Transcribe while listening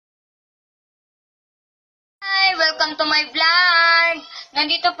welcome to my vlog.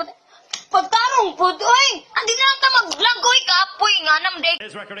 Nandito po, pagtarong po, oy! Andi na ta mag-vlog, oy, kapoy nga namday.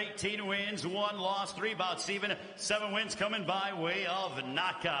 His record 18 wins, 1 loss, 3 bouts even, 7 wins coming by way of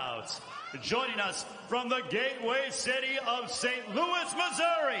knockouts. Joining us from the gateway city of St. Louis,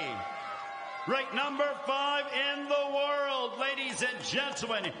 Missouri, ranked number 5 in the world, ladies and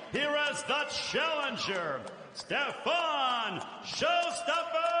gentlemen, here is the challenger, Stefan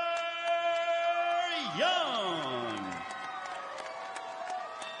Showstopper Young.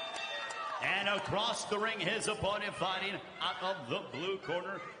 And across the ring, his opponent fighting out of the blue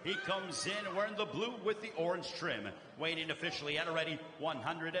corner. He comes in wearing the blue with the orange trim, weighing in officially at already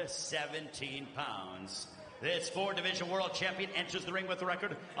 117 pounds. This 4-division world champion enters the ring with a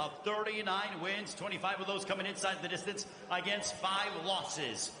record of 39 wins, 25 of those coming inside the distance against 5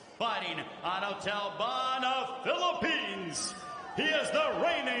 losses. Fighting out of Talbana, Philippines, he is the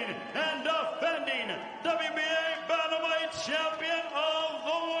reigning and defending WBA Bantamweight champion of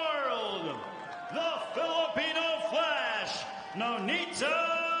the world, the Filipino Flash, Nonito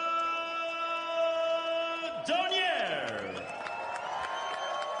Donaire.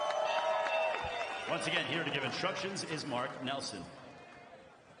 Once again, here to give instructions is Mark Nelson.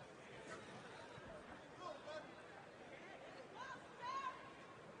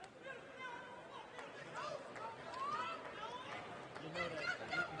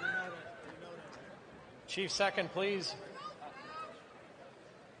 Chief second, please.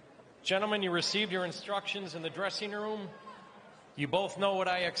 Gentlemen, you received your instructions in the dressing room. You both know what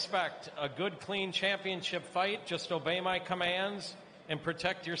I expect. A good, clean championship fight. Just obey my commands and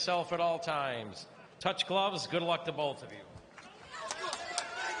protect yourself at all times. Touch gloves. Good luck to both of you.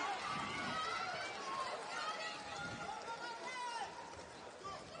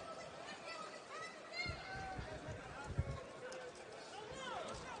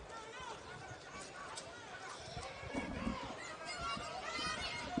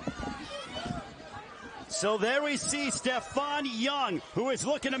 So there we see Stefan Young, who is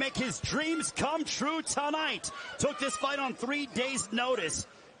looking to make his dreams come true tonight. Took this fight on 3 days' notice.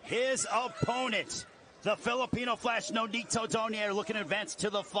 His opponent, the Filipino Flash, Nonito Donaire, looking to advance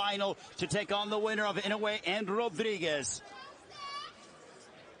to the final to take on the winner of Inoue and Rodriguez.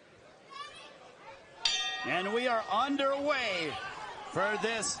 And we are underway for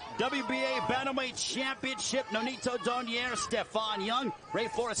this WBA Bantamweight Championship. Nonito Donaire, Stefan Young, Ray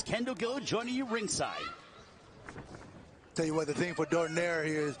Forrest, Kendall Gill joining you ringside. Tell you what, the thing for Donaire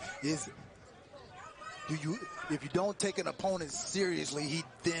here is if you don't take an opponent seriously, he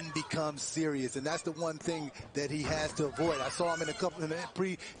then becomes serious, and that's the one thing that he has to avoid. I saw him in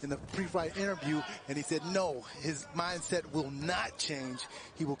the pre-fight interview, and he said no, his mindset will not change.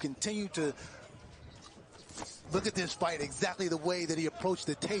 He will continue to look at this fight exactly the way that he approached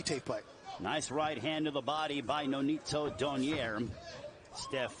the Tay-Tay fight. Nice right hand to the body by Nonito Donaire.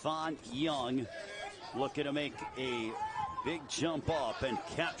 Stefan Young looking to make a big jump up and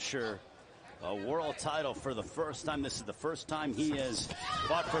capture a world title for the first time. This is the first time he has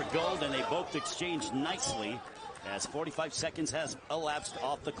fought for gold, and they both exchanged nicely as 45 seconds has elapsed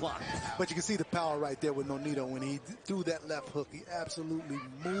off the clock. But you can see the power right there with Nonito. When he threw that left hook, he absolutely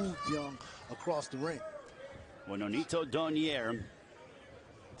moved Young across the ring. Well, Nonito Donaire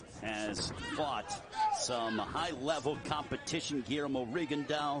has fought some high-level competition. Guillermo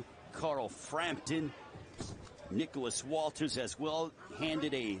Rigondeaux, Carl Frampton, Nicholas Walters as well.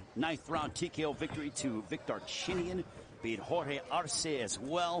 Handed a 9th round TKO victory to Victor Chinian. Beat Jorge Arce as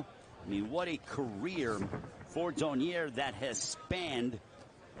well. I mean, what a career for Donaire that has spanned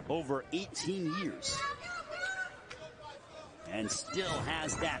over 18 years. And still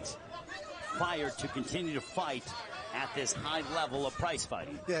has that fire to continue to fight at this high level of prize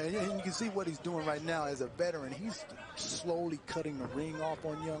fighting. Yeah, and you can see what he's doing right now as a veteran. He's slowly cutting the ring off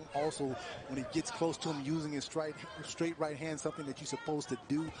on Young. Also, when he gets close to him, using his straight right hand, something that you're supposed to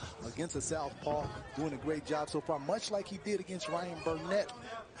do against a southpaw. Doing a great job so far, much like he did against Ryan Burnett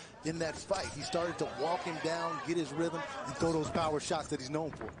in that fight. He started to walk him down, get his rhythm, and throw those power shots that he's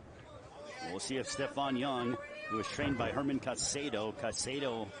known for. We'll see if Stefan Young, who is trained by Herman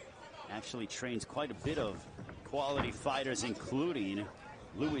Caicedo actually trains quite a bit of quality fighters, including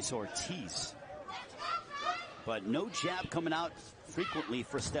Luis Ortiz. But no jab coming out frequently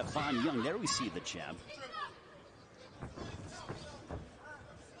for Stefan Young. There we see the jab.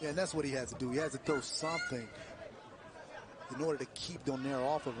 Yeah, and that's what he has to do. He has to throw something in order to keep Donaire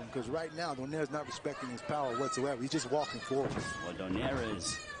off of him, because right now Donaire's not respecting his power whatsoever. He's just walking forward. Well, Donaire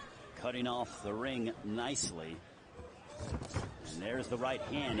is cutting off the ring nicely. And there's the right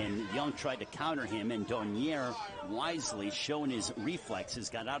hand, and Young tried to counter him, and Donaire, wisely showing his reflexes,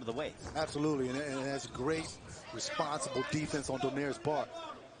 got out of the way. Absolutely, and that's great, responsible defense on Donaire's part.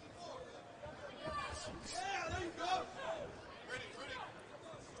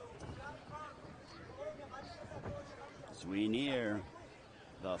 As we near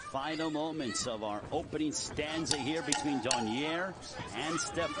the final moments of our opening stanza here between Donaire and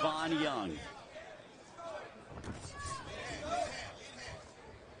Stephon Young.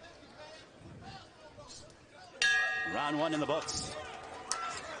 Round one in the books.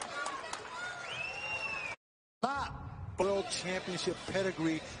 Not world championship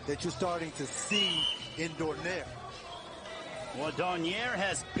pedigree that you're starting to see in Donaire. Well, Donaire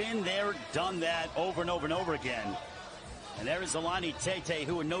has been there, done that over and over and over again. And there is Alani Tete,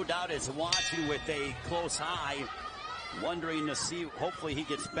 who no doubt is watching with a close eye, wondering to see, hopefully he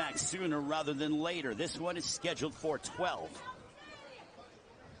gets back sooner rather than later. This one is scheduled for 12.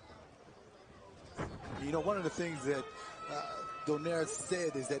 You know, one of the things that Donaire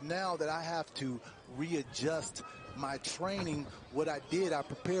said is that now that I have to readjust my training, what I did, I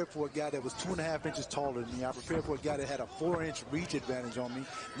prepared for a guy that was 2.5 inches taller than me. I prepared for a guy that had a 4-inch reach advantage on me.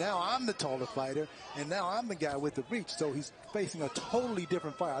 Now I'm the taller fighter, and now I'm the guy with the reach. So he's facing a totally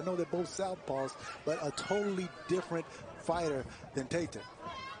different fighter. I know they're both southpaws, but a totally different fighter than Tate.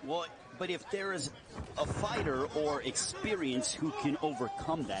 Well, but if there is a fighter or experience who can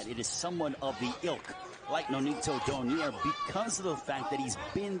overcome that, it is someone of the ilk like Nonito Donaire, because of the fact that he's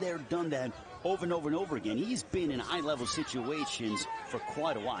been there, done that over and over and over again. He's been in high-level situations for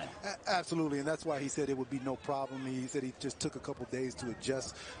quite a while. Absolutely, and that's why he said it would be no problem. He said he just took a couple days to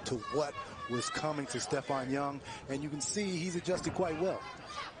adjust to what was coming to Stephon Young, and you can see he's adjusted quite well.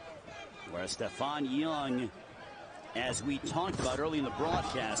 Whereas Stephon Young, as we talked about early in the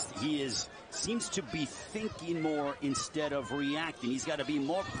broadcast, he seems to be thinking more instead of reacting. He's got to be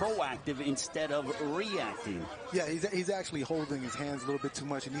more proactive instead of reacting. Yeah, he's actually holding his hands a little bit too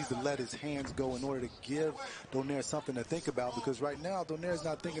much. He needs to let his hands go in order to give Donaire something to think about, because right now Donaire's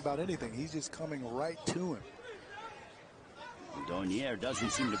not thinking about anything. He's just coming right to him. Donaire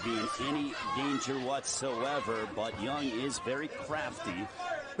doesn't seem to be in any danger whatsoever, but Young is very crafty.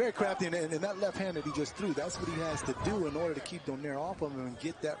 Very crafty, and that left hand that he just threw, that's what he has to do in order to keep Donaire off of him and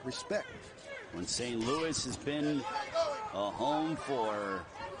get that respect. When St. Louis has been a home for,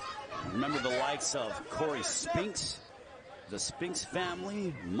 remember, the likes of Corey Spinks, the Spinks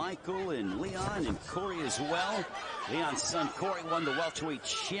family, Michael and Leon, and Corey as well. Leon's son Corey won the welterweight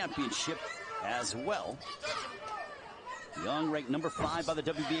championship as well. Young ranked number 5 by the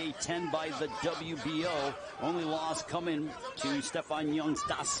WBA, 10 by the WBO. Only loss coming to Stephon Young's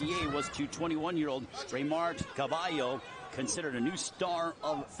dossier was to 21-year-old Raymart Caballo, considered a new star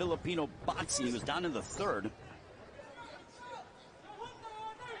of Filipino boxing. He was down in the 3rd.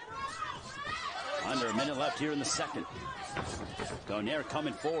 Under a minute left here in the 2nd. Donaire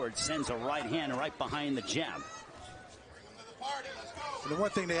coming forward, sends a right hand right behind the jab. And the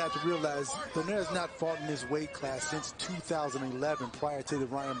one thing they have to realize, Donaire's not fought in this weight class since 2011, prior to the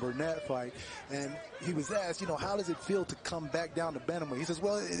Ryan Burnett fight. And he was asked, you know, how does it feel to come back down to bantamweight? He says,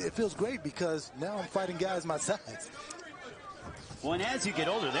 well, it feels great because now I'm fighting guys my size. Well, and as you get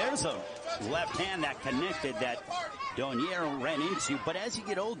older, there's a left hand that connected that Donaire ran into. But as you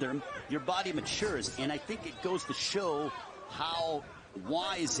get older, your body matures. And I think it goes to show how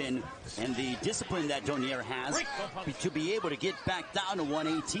wise and the discipline that Donaire has to be able to get back down to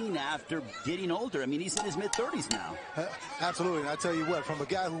 118 after getting older. I mean, he's in his mid-30s now. Absolutely. And I tell you what, from a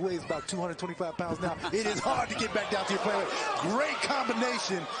guy who weighs about 225 pounds now, it is hard to get back down to your player. Great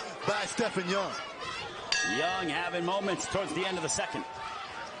combination by Stephon Young. Young having moments towards the end of the 2nd.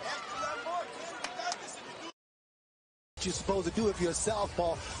 What you're supposed to do if you're a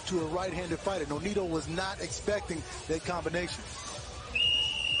southpaw to a right-handed fighter. Nonito was not expecting that combination.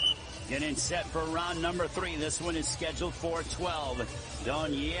 Getting set for round number 3. This one is scheduled for 12.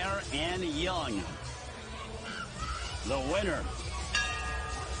 Donaire and Young. The winner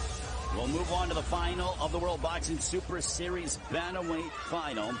will move on to the final of the World Boxing Super Series Bantamweight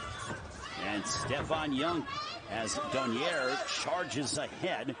Final. And Stephon Young, as Donaire charges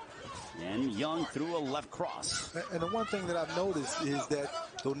ahead, and Young threw a left cross. And the one thing that I've noticed is that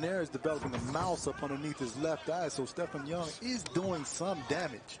Donaire is developing a mouse up underneath his left eye, so Stephon Young is doing some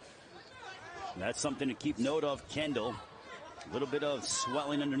damage. That's something to keep note of, Kendall. A little bit of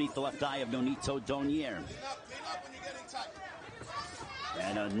swelling underneath the left eye of Nonito Donaire.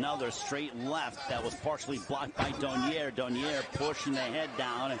 And another straight left that was partially blocked by Donaire. Donaire pushing the head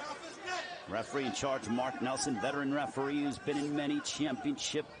down. Referee in charge, Mark Nelson, veteran referee who's been in many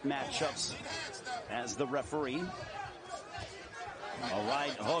championship matchups as the referee. A right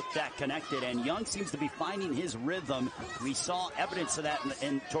hook that connected, and Young seems to be finding his rhythm. We saw evidence of that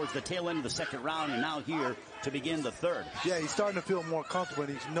towards the tail end of the second round, and now here to begin the third. Yeah, he's starting to feel more comfortable,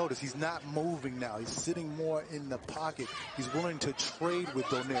 and you notice he's not moving now. He's sitting more in the pocket. He's willing to trade with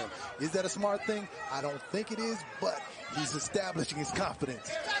Donaire. Is that a smart thing? I don't think it is, but he's establishing his confidence.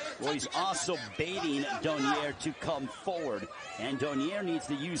 Well, he's also baiting Donaire to come forward, and Donaire needs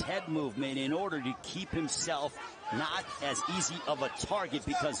to use head movement in order to keep himself not as easy of a target,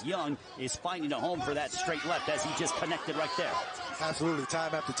 because Young is finding a home for that straight left as he just connected right there. Absolutely,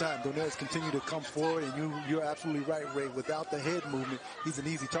 time after time. Donaire's continue to come forward, and you're absolutely right, Ray. Without the head movement, he's an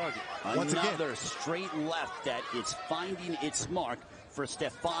easy target. Once again, another straight left that is finding its mark for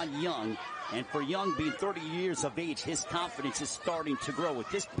Stephon Young. And for Young, being 30 years of age, his confidence is starting to grow. With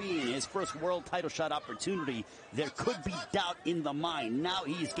this being his first world title shot opportunity, there could be doubt in the mind. Now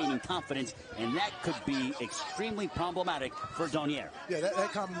he's gaining confidence, and that could be extremely problematic for Donaire. Yeah,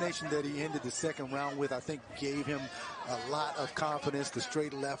 that combination that he ended the second round with, I think, gave him a lot of confidence. The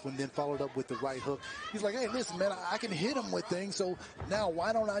straight left one, then followed up with the right hook. He's like, hey, listen, man, I can hit him with things, so now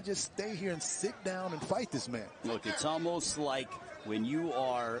why don't I just stay here and sit down and fight this man? Look, it's almost like when you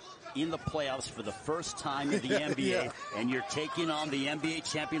are in the playoffs for the first time in the NBA, yeah, and you're taking on the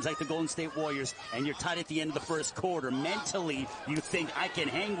NBA champions like the Golden State Warriors, and you're tied at the end of the first quarter. Mentally, you think, I can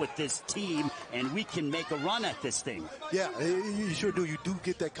hang with this team, and we can make a run at this thing. Yeah, you sure do. You do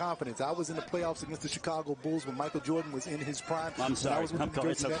get that confidence. I was in the playoffs against the Chicago Bulls when Michael Jordan was in his prime. I'm sorry.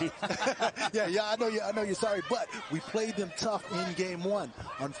 It's okay. yeah, I know you're sorry, but we played them tough in game one.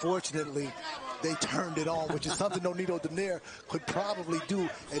 Unfortunately, they turned it on, which is something Donaire could probably do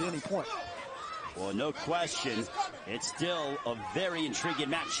at any point. Well, no question. It's still a very intriguing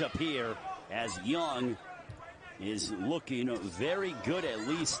matchup here, as Young is looking very good, at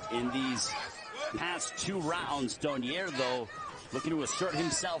least in these past two rounds. Donaire, though, looking to assert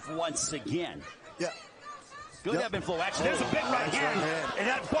himself once again. Yeah. Good ebb and flow action. There's a big right hand, and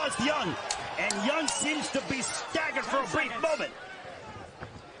that buzzed Young. And Young seems to be staggered for a brief moment.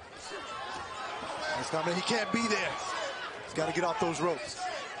 He can't be there. He's got to get off those ropes.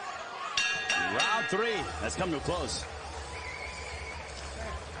 Round three has come to a close.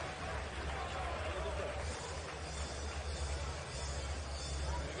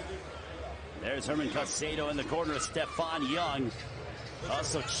 There's Herman Caicedo in the corner of Stephon Young.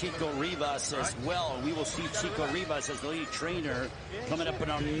 Also Chico Rivas as well. We will see Chico Rivas as the lead trainer coming up in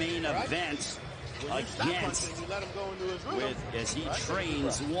our main event against, as he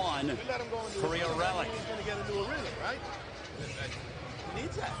trains one career relic. He's going to get into a rhythm, right? He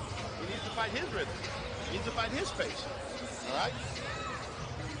needs that. He needs to fight his rhythm. He needs to fight his pace. All right?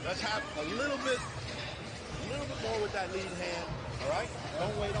 Let's have a little bit more with that lead hand. All right?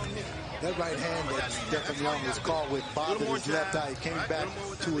 Don't wait on him. That right hand that Stephon Young was caught with bothered his left eye. He came back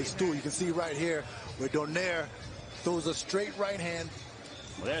to his stool. You can see right here where Donaire throws a straight right hand.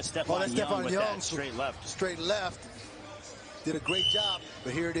 Well, there's Stephon Young with that straight left. Straight left. Did a great job,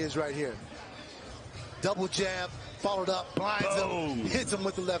 but here it is right here. Double jab, followed up, blinds him, hits him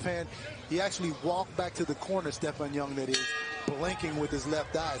with the left hand. He actually walked back to the corner, Stephon Young, that is, blinking with his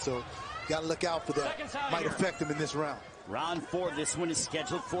left eye. So, got to look out for that. Might affect him in this round. Round four, this one is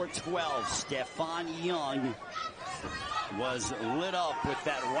scheduled for 12. Stephon Young was lit up with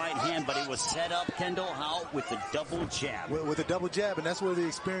that right hand, but it was set up, Kendall, how? With the double jab. With a double jab, and that's where the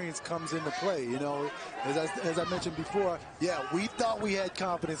experience comes into play. You know, as I mentioned before, yeah, we thought we had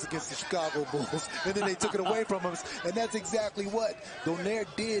confidence against the Chicago Bulls, and then they took it away from us, and that's exactly what Donaire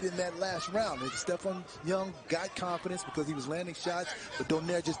did in that last round. And Stephon Young got confidence because he was landing shots, but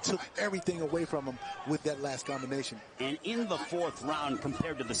Donaire just took everything away from him with that last combination. And in the fourth round,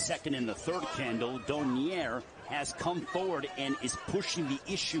 compared to the second and the third, Kendall, Donaire has come forward and is pushing the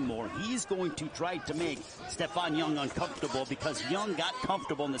issue more. He's going to try to make Stephon Young uncomfortable because Young got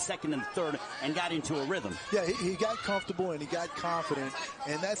comfortable in the second and the third and got into a rhythm. Yeah, he got comfortable and he got confident,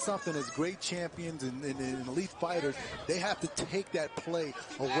 and that's something as great champions and elite fighters, they have to take that play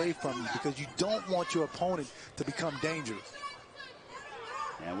away from you because you don't want your opponent to become dangerous.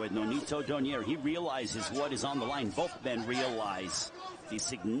 And with Nonito Donaire, he realizes what is on the line. Both men realize the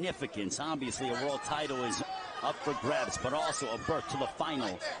significance. Obviously, a world title is up for grabs, but also a berth to the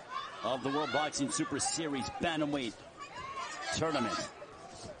final of the World Boxing Super Series Bantamweight Tournament.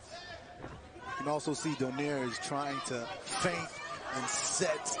 You can also see Donaire is trying to feint and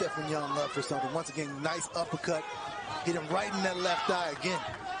set Stephon Young up for something. Once again, nice uppercut. Hit him right in that left eye again.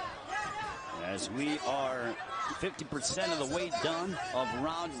 As we are 50% of the way done of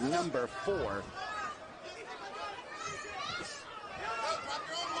round number 4.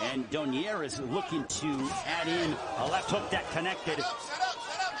 And Donaire is looking to add in a left hook that connected.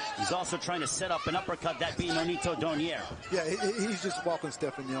 He's also trying to set up an uppercut, that being Nonito Donaire. Yeah, he's just walking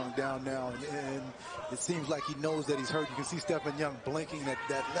Stephen Young down now, and it seems like he knows that he's hurt. You can see Stephen Young blinking. That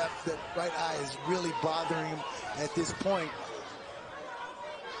right eye is really bothering him at this point.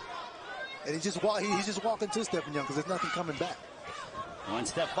 And he's just walking to Stephen Young because there's nothing coming back. When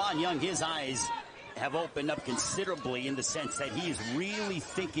Stephen Young, his eyes have opened up considerably in the sense that he's really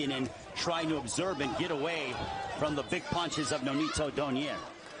thinking and trying to observe and get away from the big punches of Nonito Donaire.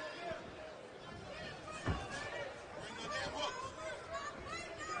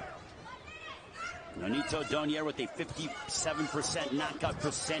 Nonito Donaire with a 57% knockout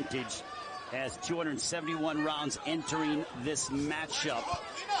percentage has 271 rounds entering this matchup.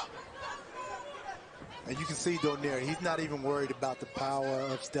 And you can see Donaire, he's not even worried about the power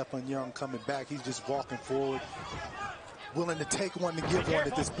of Stephen Young coming back. He's just walking forward, willing to take one to give one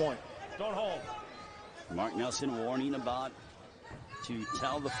at this point. Don't hold. Mark Nelson warning about to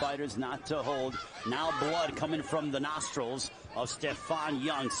tell the fighters not to hold. Now blood coming from the nostrils of Stephen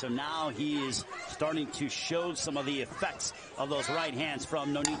Young. So now he is starting to show some of the effects of those right hands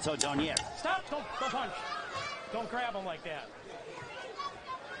from Nonito Donaire. Stop! Don't punch. Don't grab him like that.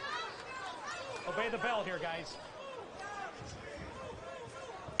 Obey the bell here, guys.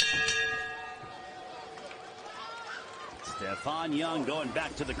 Stephen Young going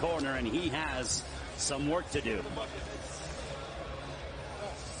back to the corner, and he has some work to do.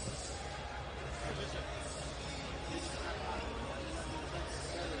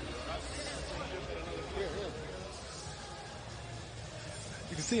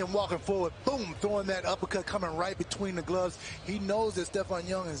 You can see him walking forward, boom, throwing that uppercut coming right between the gloves. He knows that Stephen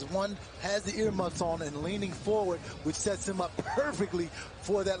Young has the earmuffs on and leaning forward, which sets him up perfectly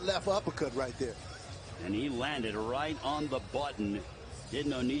for that left uppercut right there. And he landed right on the button, did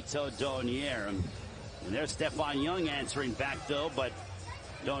Nonito Donaire. And there's Stephen Young answering back, though, but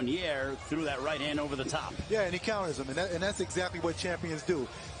Donaire threw that right hand over the top. Yeah, and he counters him, and that's exactly what champions do.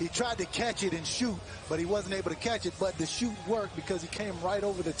 He tried to catch it and shoot, but he wasn't able to catch it, but the shoot worked because he came right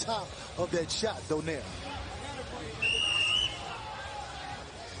over the top of that shot, Donaire.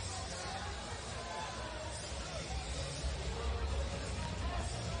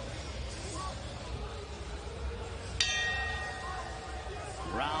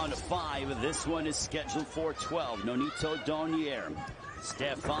 Round 5, this one is scheduled for 12. Nonito Donaire.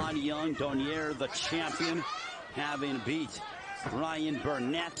 Stephen Young, Donaire the champion, having beat Ryan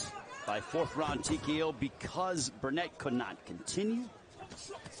Burnett by 4th round TKO because Burnett could not continue.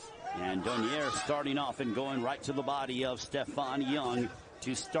 And Donaire starting off and going right to the body of Stephen Young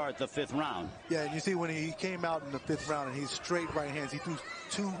to start the 5th round. Yeah, and you see when he came out in the 5th round and he's straight right hands, he threw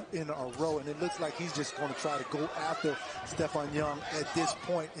 2 in a row, and it looks like he's just going to try to go after Stephen Young at this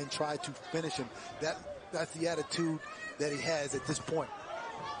point and try to finish him. That's the attitude that he has at this point.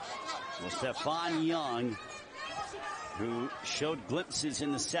 Well, Stephen Young, who showed glimpses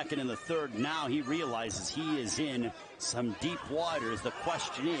in the 2nd and the 3rd, now he realizes he is in some deep waters. The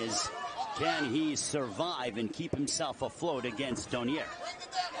question is, can he survive and keep himself afloat against Donaire?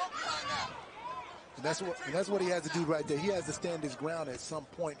 And that's what he has to do right there. He has to stand his ground at some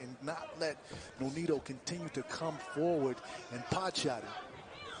point and not let Nonito continue to come forward and pot shot him.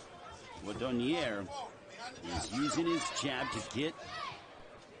 Well, Donaire is using his jab to get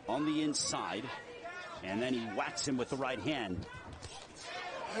on the inside, and then he whacks him with the right hand.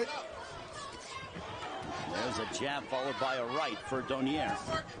 There's a jab followed by a right for Donaire.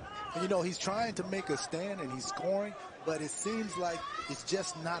 And you know, he's trying to make a stand and he's scoring, but it seems like it's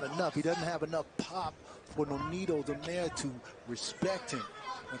just not enough. He doesn't have enough pop for Nonito Donaire to respect him,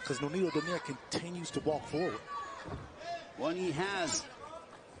 because Nonito Donaire continues to walk forward. When he has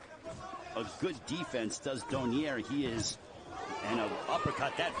a good defense, does Donaire, he is, and an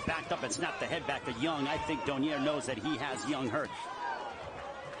uppercut that backed up and snapped the head back to Young. I think Donaire knows that he has Young hurt.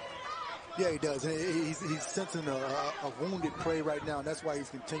 Yeah, he does. He's sensing a wounded prey right now, and that's why he's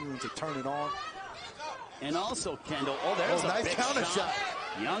continuing to turn it on. And also, Kendall, there's a nice big counter shot.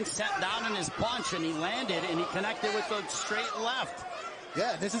 Young sat down in his punch, and he landed, and he connected with a straight left.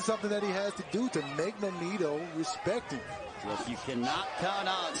 Yeah, this is something that he has to do to make Nonito respect him. Look, you cannot count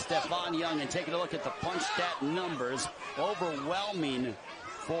out Stephen Young, and taking a look at the punch stat numbers, overwhelming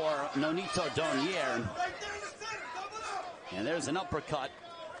for Nonito Donaire. And there's an uppercut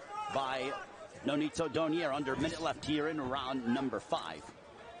by Nonito Donaire under a minute left here in round number 5.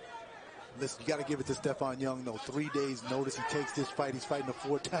 Listen, you got to give it to Stephon Young, though. 3 days notice. He takes this fight. He's fighting a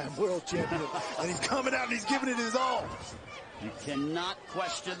 4-time world champion, and he's coming out and he's giving it his all. You cannot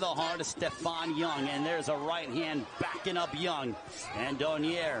question the heart of Stephon Young, and there's a right hand backing up Young. And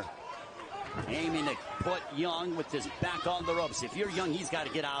Donaire aiming to put Young with his back on the ropes. If you're Young, he's got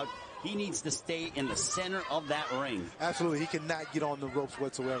to get out. He needs to stay in the center of that ring. Absolutely. He cannot get on the ropes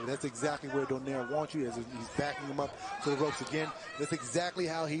whatsoever. That's exactly where Donaire wants you, as he's backing him up to the ropes again. That's exactly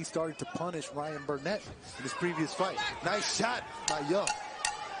how he started to punish Ryan Burnett in his previous fight. Nice shot by Young.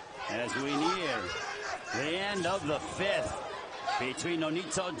 As we near the end of the 5th between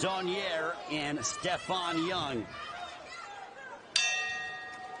Nonito Donaire and Stephon Young.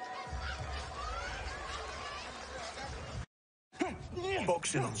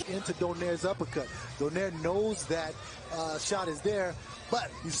 Into Donaire's uppercut. Donaire knows that shot is there,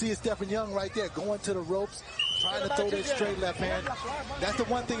 but you see Stephon Young right there going to the ropes, trying to throw that straight left hand. That's the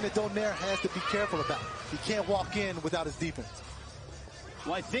one thing that Donaire has to be careful about. He can't walk in without his defense.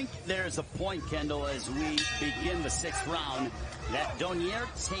 Well, I think there's a point, Kendall, as we begin the 6th round, that Donaire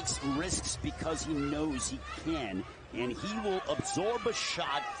takes risks because he knows he can. And he will absorb a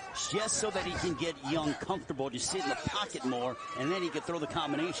shot just so that he can get Young comfortable, just sit in the pocket more, and then he can throw the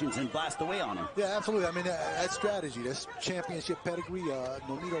combinations and blast away on him. Yeah, absolutely. I mean, that's strategy. That's championship pedigree.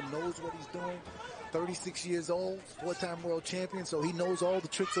 Nonito knows what he's doing. 36 years old, 4-time world champion, so he knows all the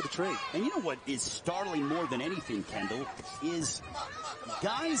tricks of the trade. And you know what is startling more than anything, Kendall, is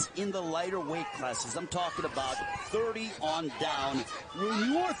guys in the lighter weight classes, I'm talking about 30 on down,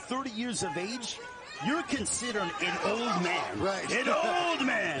 when you're 30 years of age, you're considered an old man. Right. An old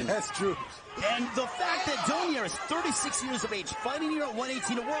man. That's true. And the fact that Donaire is 36 years of age, fighting here at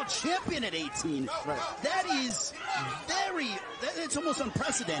 118, a world champion at 18, right. That is it's almost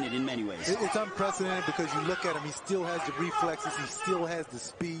unprecedented in many ways. It's unprecedented because you look at him, he still has the reflexes, he still has the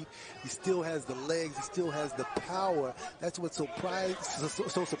speed, he still has the legs, he still has the power. That's what's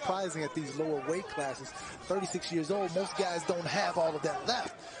so surprising at these lower weight classes. 36 years old, most guys don't have all of that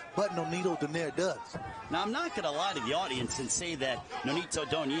left, but Nonito Donaire does. Now, I'm not going to lie to the audience and say that Nonito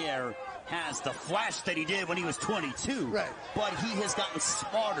Donaire has the flash that he did when he was 22. Right. But he has gotten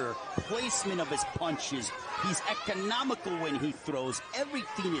smarter. Placement of his punches. He's economical when he throws.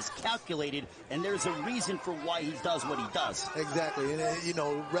 Everything is calculated, and there's a reason for why he does what he does. Exactly. And, you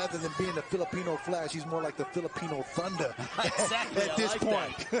know, rather than being the Filipino Flash, he's more like the Filipino Thunder. Exactly. At this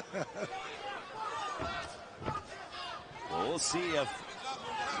point. We'll see if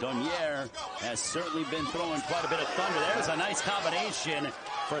Donaire has certainly been throwing quite a bit of thunder. There's a nice combination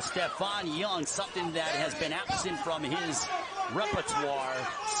for Stephon Young, something that has been absent from his repertoire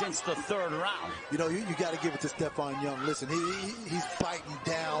since the 3rd round. You know, you got to give it to Stephon Young. Listen, he's biting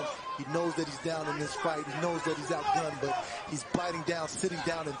down. He knows that he's down in this fight. He knows that he's outgunned, but he's biting down, sitting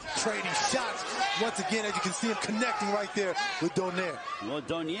down, and trading shots. Once again, as you can see him connecting right there with Donaire. Well,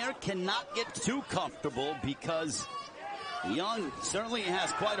 Donaire cannot get too comfortable because Young certainly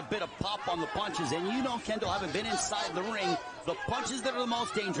has quite a bit of pop on the punches, and you know, Kendall, having been inside the ring, the punches that are the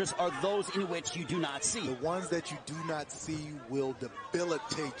most dangerous are those in which you do not see. The ones that you do not see will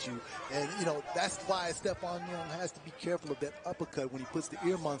debilitate you, and you know, that's why Stephon Young has to be careful of that uppercut when he puts the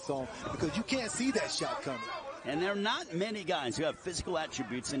ear muffs on, because you can't see that shot coming. And there are not many guys who have physical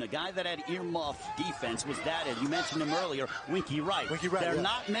attributes, and a guy that had earmuff defense was that, and you mentioned him earlier, Winky Wright. There are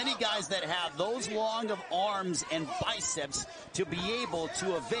not many guys that have those long of arms and biceps to be able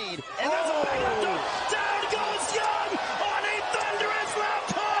to evade. And there's a back down goes Young on a thunderous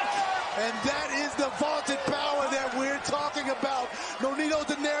left hook! And that is the vaulted power that we're talking about. Nonito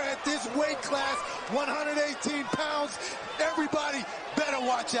Donaire at this weight class, 118 pounds. Everybody better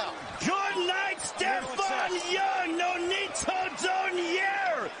watch out. Good night, Stephon Young. Nonito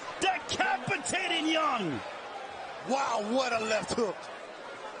Donaire decapitating Young. Wow, what a left hook.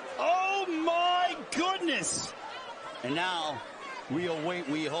 Oh, my goodness. And now we await,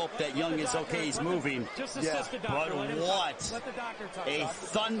 we hope that Young is okay. He's moving. Just assist the doctor. But what a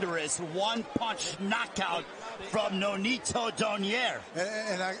thunderous one-punch knockout from Nonito Donaire.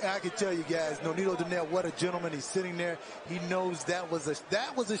 And I can tell you guys, Nonito Donaire, what a gentleman. He's sitting there. He knows that was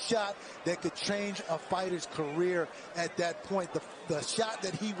a shot that could change a fighter's career at that point. The shot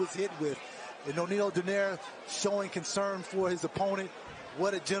that he was hit with. And Nonito Donaire showing concern for his opponent.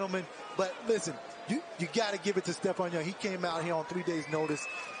 What a gentleman. But listen, you got to give it to Stephon Young. He came out here on 3 days' notice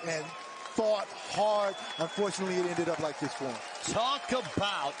and fought hard. Unfortunately, it ended up like this for him. Talk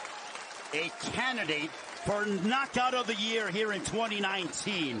about a candidate for knockout of the year here in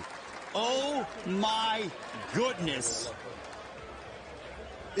 2019. Oh my goodness.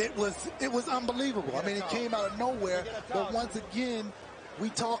 It was unbelievable. I mean, it came out of nowhere, but once again, we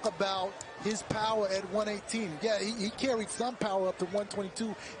talk about his power at 118. Yeah, he carried some power up to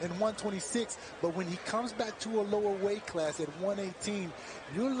 122 and 126, but when he comes back to a lower weight class at 118,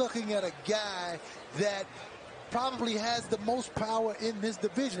 you're looking at a guy that probably has the most power in this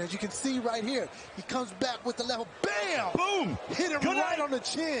division. As you can see right here, he comes back with the level. Bam! Boom! Hit him Good right night. on the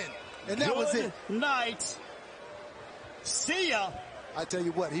chin. And that was it. Good night. See ya. I tell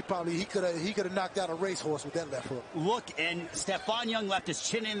you what, he could have knocked out a racehorse with that left hook. Look, and Stephon Young left his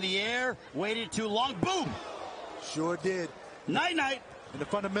chin in the air, waited too long. Boom! Sure did. Night-night. In the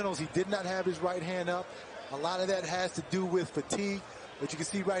fundamentals, he did not have his right hand up. A lot of that has to do with fatigue. But you can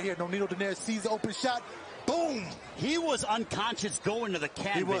see right here, Donaire sees the open shot. Boom! He was unconscious going to the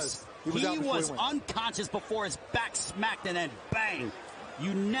canvas. He was out before he went. Unconscious before his back smacked, and then bang.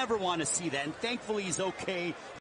 You never want to see that, and thankfully he's okay.